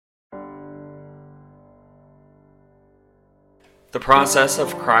The process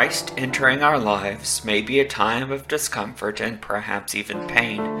of Christ entering our lives may be a time of discomfort and perhaps even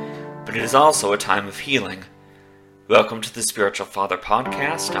pain, but it is also a time of healing. Welcome to the Spiritual Father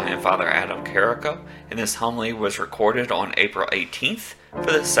Podcast. I am Father Adam Carrico, and this homily was recorded on April 18th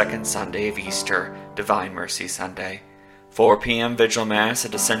for the second Sunday of Easter, Divine Mercy Sunday. 4 p.m. Vigil Mass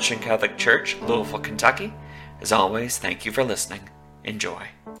at Ascension Catholic Church, Louisville, Kentucky. As always, thank you for listening. Enjoy.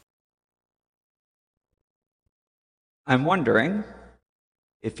 I'm wondering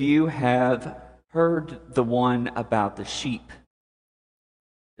if you have heard the one about the sheep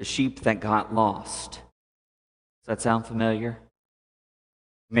that got lost. Does that sound familiar?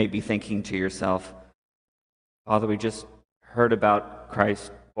 You may be thinking to yourself, Father, we just heard about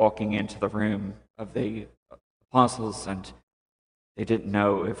Christ walking into the room of the apostles and they didn't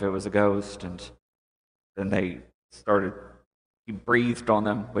know if it was a ghost, and then he breathed on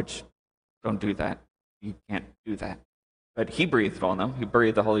them, which don't do that. You can't do that. But he breathed on them. He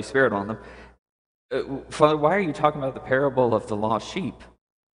breathed the Holy Spirit on them. Father, why are you talking about the parable of the lost sheep?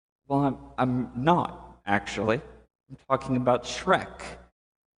 Well, I'm not, actually. I'm talking about Shrek,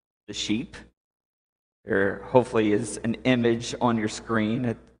 the sheep. There hopefully is an image on your screen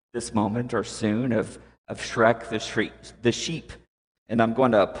at this moment or soon of Shrek, the sheep. And I'm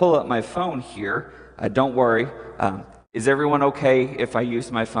going to pull up my phone here. Don't worry. Is everyone okay if I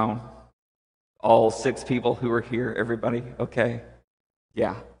use my phone? All 6 people who are here, everybody okay?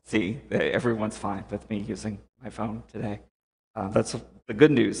 Yeah, see, everyone's fine with me using my phone today. That's the good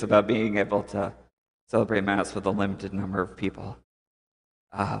news about being able to celebrate Mass with a limited number of people.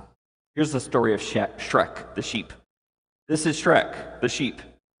 Here's the story of Shrek, the sheep. This is Shrek, the sheep.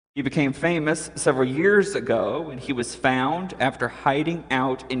 He became famous several years ago when he was found after hiding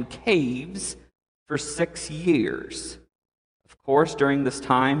out in caves for 6 years. Of course, during this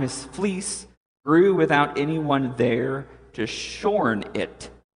time, his fleece grew without anyone there to shorn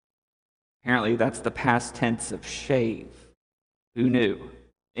it. Apparently, that's the past tense of shave. Who knew?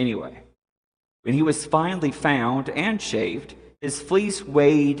 Anyway, when he was finally found and shaved, his fleece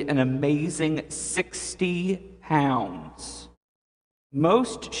weighed an amazing 60 pounds.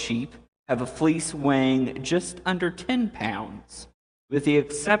 Most sheep have a fleece weighing just under 10 pounds, with the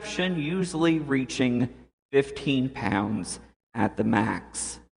exception usually reaching 15 pounds at the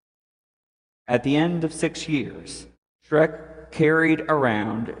max. At the end of 6 years, Shrek carried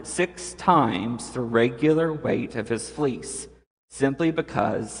around 6 times the regular weight of his fleece, simply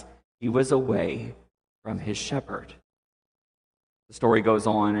because he was away from his shepherd. The story goes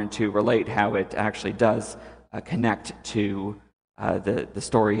on to relate how it actually does connect to the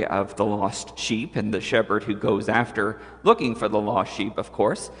story of the lost sheep and the shepherd who goes after looking for the lost sheep, of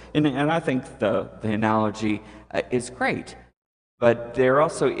course. And I think the analogy is great. But there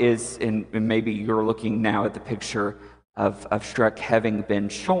also is, and maybe you're looking now at the picture of Shrek having been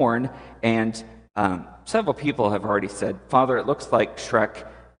shorn, and several people have already said, Father, it looks like Shrek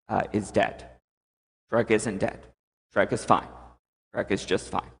is dead. Shrek isn't dead. Shrek is fine. Shrek is just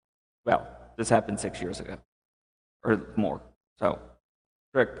fine. Well, this happened 6 years ago, or more. So,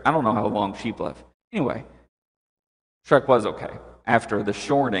 Shrek, I don't know how long sheep live. Anyway, Shrek was okay after the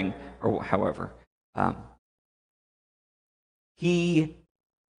shorning, or however. He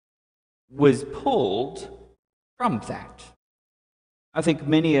was pulled from that. I think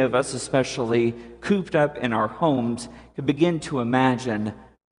many of us, especially cooped up in our homes, could begin to imagine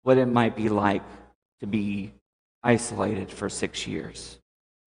what it might be like to be isolated for 6 years.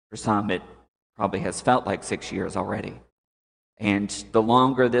 For some, it probably has felt like 6 years already. And the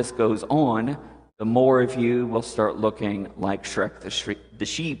longer this goes on, the more of you will start looking like Shrek the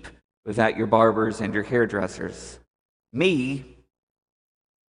sheep without your barbers and your hairdressers. Me,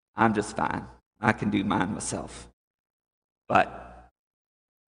 I'm just fine. I can do mine myself. But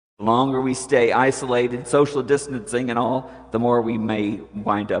the longer we stay isolated, social distancing and all, the more we may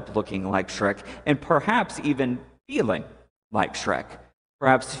wind up looking like Shrek, and perhaps even feeling like Shrek.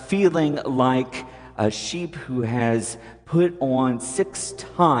 Perhaps feeling like a sheep who has put on 6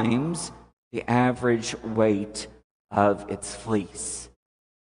 times the average weight of its fleece.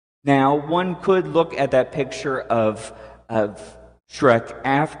 Now, one could look at that picture of Shrek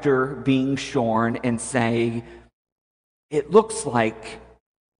after being shorn and say, it looks like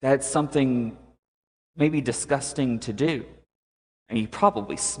that's something maybe disgusting to do. And he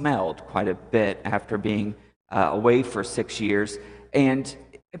probably smelled quite a bit after being away for 6 years, and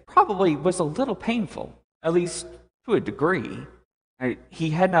it probably was a little painful, at least to a degree. He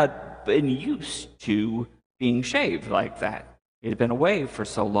had not been used to being shaved like that. He had been away for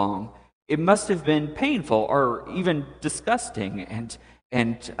so long. It must have been painful or even disgusting and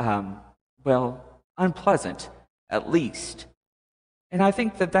unpleasant, at least. And I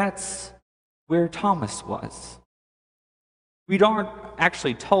think that that's where Thomas was. We aren't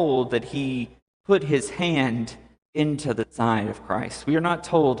actually told that he put his hand into the side of Christ. We are not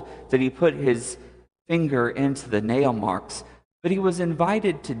told that he put his finger into the nail marks, but he was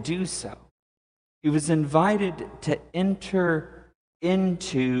invited to do so. He was invited to enter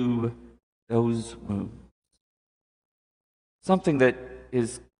into those wounds. Something that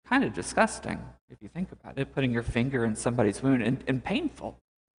is kind of disgusting, if you think about it, putting your finger in somebody's wound, and painful,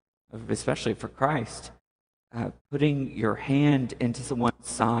 especially for Christ. Putting your hand into someone's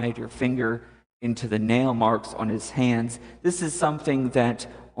side, your finger into the nail marks on his hands. This is something that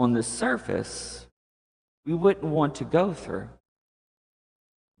on the surface we wouldn't want to go through.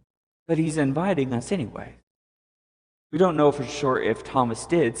 But he's inviting us anyway. We don't know for sure if Thomas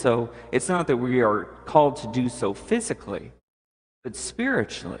did, so it's not that we are called to do so physically, but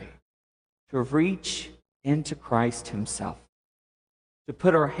spiritually, to reach into Christ himself, to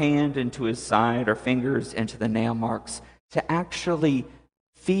put our hand into his side, our fingers into the nail marks, to actually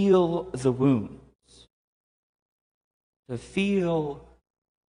feel the wounds, to feel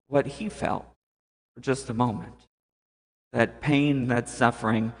what he felt for just a moment, that pain, that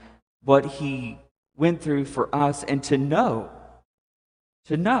suffering, what he went through for us, and to know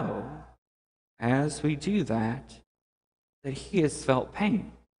as we do that he has felt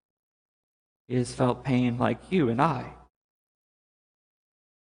pain. He has felt pain like you and I.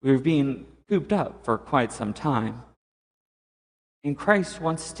 We've been cooped up for quite some time. And Christ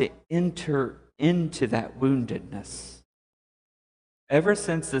wants to enter into that woundedness. Ever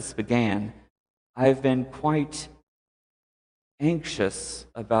since this began, I've been quite anxious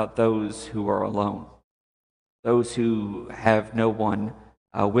about those who are alone, those who have no one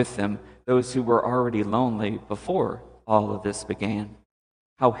with them, those who were already lonely before all of this began.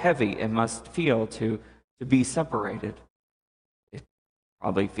 How heavy it must feel to be separated. It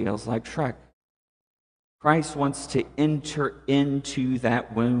probably feels like Shrek. Christ wants to enter into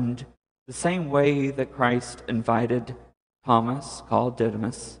that wound the same way that Christ invited Thomas, called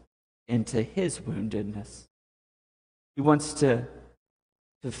Didymus, into his woundedness. He wants to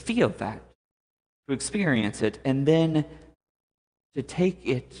feel that, to experience it, and then to take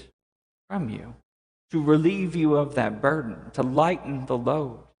it from you, to relieve you of that burden, to lighten the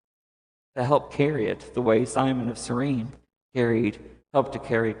load, to help carry it the way Simon of Cyrene helped to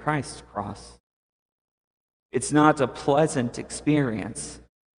carry Christ's cross. It's not a pleasant experience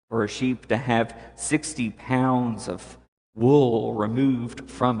for a sheep to have 60 pounds of wool removed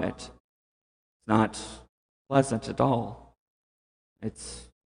from it. It's not pleasant at all. It's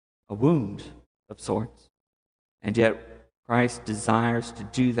a wound of sorts. And yet Christ desires to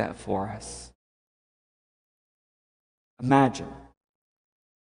do that for us. Imagine,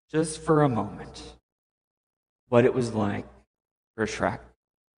 just for a moment, what it was like for Shrek.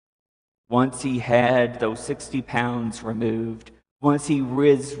 Once he had those 60 pounds removed, once he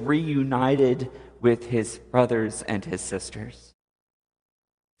was reunited with his brothers and his sisters,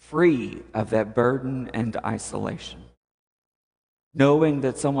 free of that burden and isolation, knowing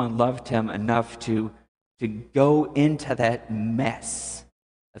that someone loved him enough to go into that mess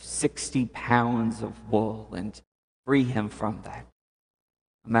of 60 pounds of wool and free him from that.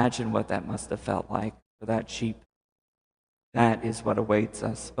 Imagine what that must have felt like for that sheep. That is what awaits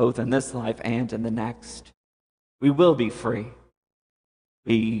us, both in this life and in the next. We will be free.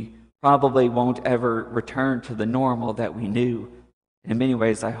 We probably won't ever return to the normal that we knew. In many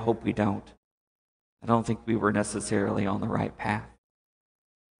ways, I hope we don't. I don't think we were necessarily on the right path.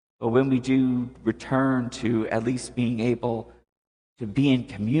 But when we do return to at least being able to be in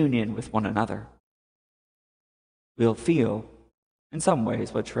communion with one another, we'll feel, in some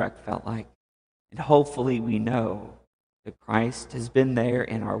ways, what Shrek felt like. And hopefully we know that Christ has been there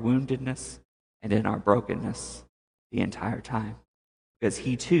in our woundedness and in our brokenness the entire time. Because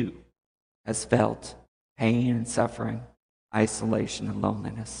he too has felt pain and suffering, isolation and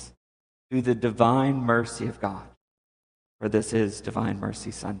loneliness through the divine mercy of God. For this is Divine Mercy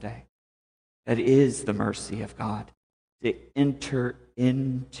Sunday. That is the mercy of God to enter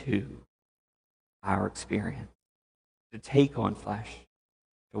into our experience, to take on flesh,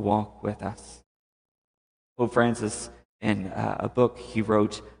 to walk with us. Pope Francis, in a book he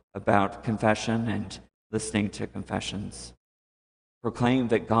wrote about confession and listening to confessions, proclaimed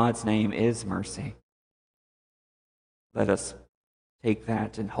that God's name is mercy. Let us take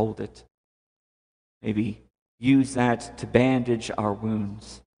that and hold it. Maybe use that to bandage our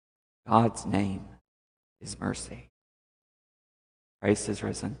wounds. God's name is mercy. Christ is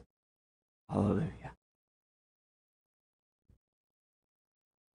risen. Hallelujah.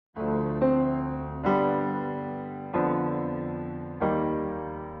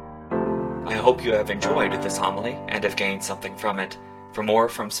 hope you have enjoyed this homily and have gained something from it. For more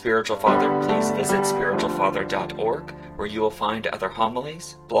from Spiritual Father, please visit spiritualfather.org, where you will find other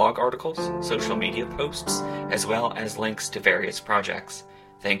homilies, blog articles, social media posts, as well as links to various projects.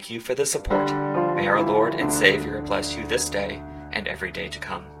 Thank you for the support. May our Lord and Savior bless you this day and every day to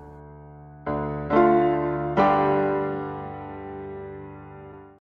come.